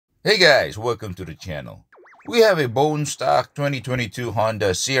Hey guys, welcome to the channel. We have a bone stock 2022 Honda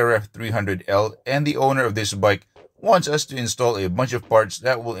CRF300L, and the owner of this bike wants us to install a bunch of parts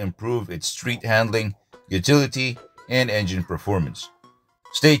that will improve its street handling, utility, and engine performance.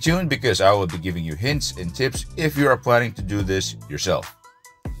 Stay tuned because I will be giving you hints and tips if you are planning to do this yourself.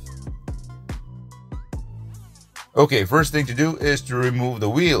 Okay, first thing to do is to remove the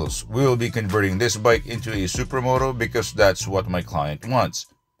wheels. We will be converting this bike into a Supermoto because that's what my client wants.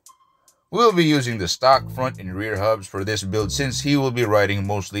 We'll be using the stock front and rear hubs for this build since he will be riding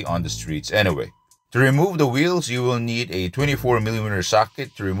mostly on the streets anyway. To remove the wheels, you will need a 24mm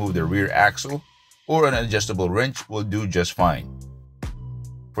socket to remove the rear axle, or an adjustable wrench will do just fine.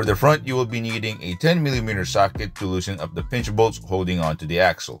 For the front, you will be needing a 10mm socket to loosen up the pinch bolts holding onto the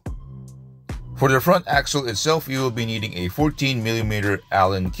axle. For the front axle itself, you will be needing a 14mm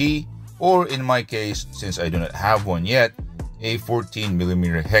Allen key, or in my case, since I do not have one yet, a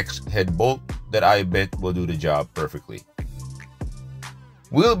 14mm hex head bolt that I bet will do the job perfectly.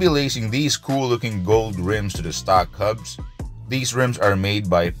 We'll be lacing these cool looking gold rims to the stock hubs. These rims are made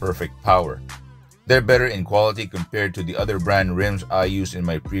by Perfect Power. They're better in quality compared to the other brand rims I used in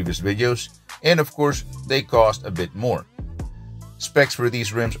my previous videos, and of course, they cost a bit more. Specs for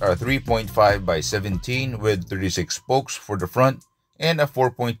these rims are 3.5 by 17 with 36 spokes for the front, and a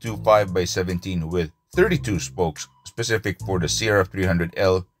 4.25 by 17 with 32 spokes specific for the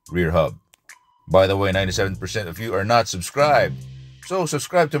CRF300L rear hub. By the way, 97% of you are not subscribed, so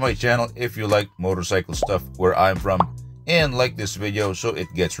subscribe to my channel if you like motorcycle stuff where I'm from, and like this video so it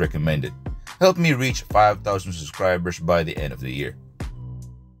gets recommended. Help me reach 5,000 subscribers by the end of the year.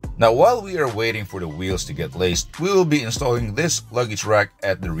 Now, while we are waiting for the wheels to get laced, we will be installing this luggage rack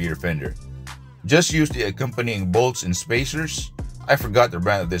at the rear fender. Just use the accompanying bolts and spacers. I forgot the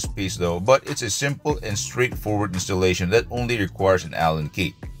brand of this piece though, but it's a simple and straightforward installation that only requires an Allen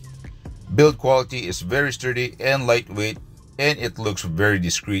key. Build quality is very sturdy and lightweight, and it looks very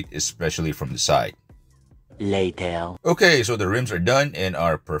discreet, especially from the side. Later. Okay, so the rims are done and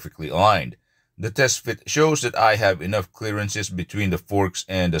are perfectly aligned. The test fit shows that I have enough clearances between the forks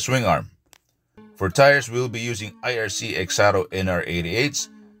and the swing arm. For tires, we'll be using IRC Exaro NR88s.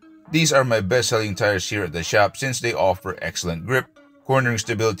 These are my best-selling tires here at the shop since they offer excellent grip, cornering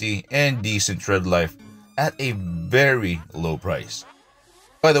stability, and decent tread life at a very low price.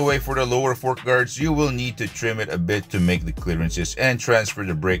 By the way, for the lower fork guards, you will need to trim it a bit to make the clearances and transfer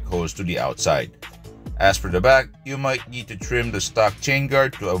the brake hose to the outside. As for the back, you might need to trim the stock chain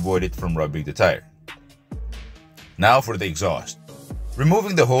guard to avoid it from rubbing the tire. Now for the exhaust.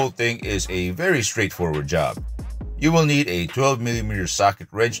 Removing the whole thing is a very straightforward job. You will need a 12mm socket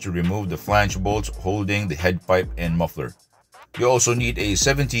wrench to remove the flange bolts holding the head pipe and muffler. You also need a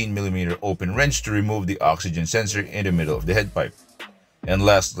 17mm open wrench to remove the oxygen sensor in the middle of the head pipe. And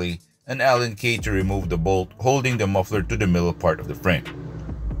lastly, an Allen key to remove the bolt holding the muffler to the middle part of the frame.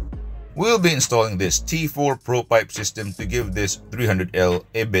 We'll be installing this T4 Pro pipe system to give this 300L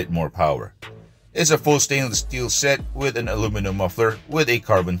a bit more power. It's a full stainless steel set with an aluminum muffler with a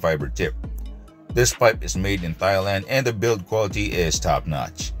carbon fiber tip. This pipe is made in Thailand and the build quality is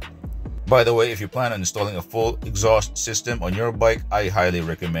top-notch. By the way, if you plan on installing a full exhaust system on your bike, I highly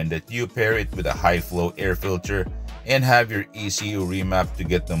recommend that you pair it with a high-flow air filter and have your ECU remapped to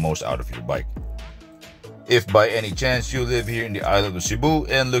get the most out of your bike. If by any chance you live here in the island of Cebu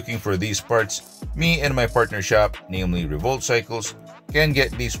and looking for these parts, me and my partner shop, namely REVOLT CYCLES, can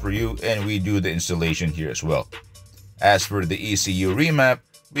get these for you, and we do the installation here as well. As for the ECU remap,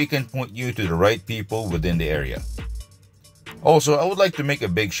 we can point you to the right people within the area. Also, I would like to make a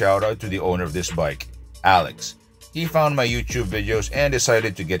big shout out to the owner of this bike, Alex. He found my YouTube videos and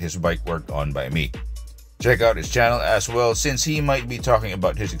decided to get his bike worked on by me. Check out his channel as well since he might be talking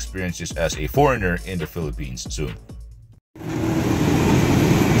about his experiences as a foreigner in the Philippines soon.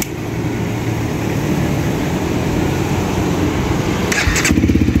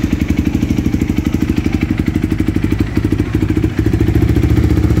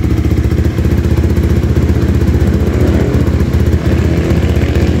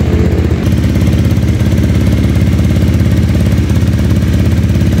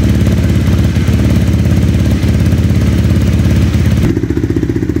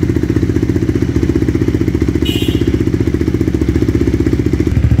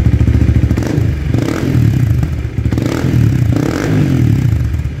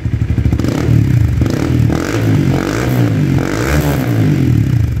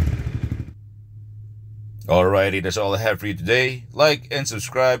 Alrighty, that's all I have for you today. Like and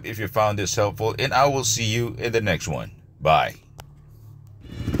subscribe if you found this helpful, and I will see you in the next one. Bye.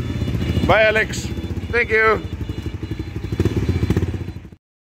 Bye, Alex. Thank you.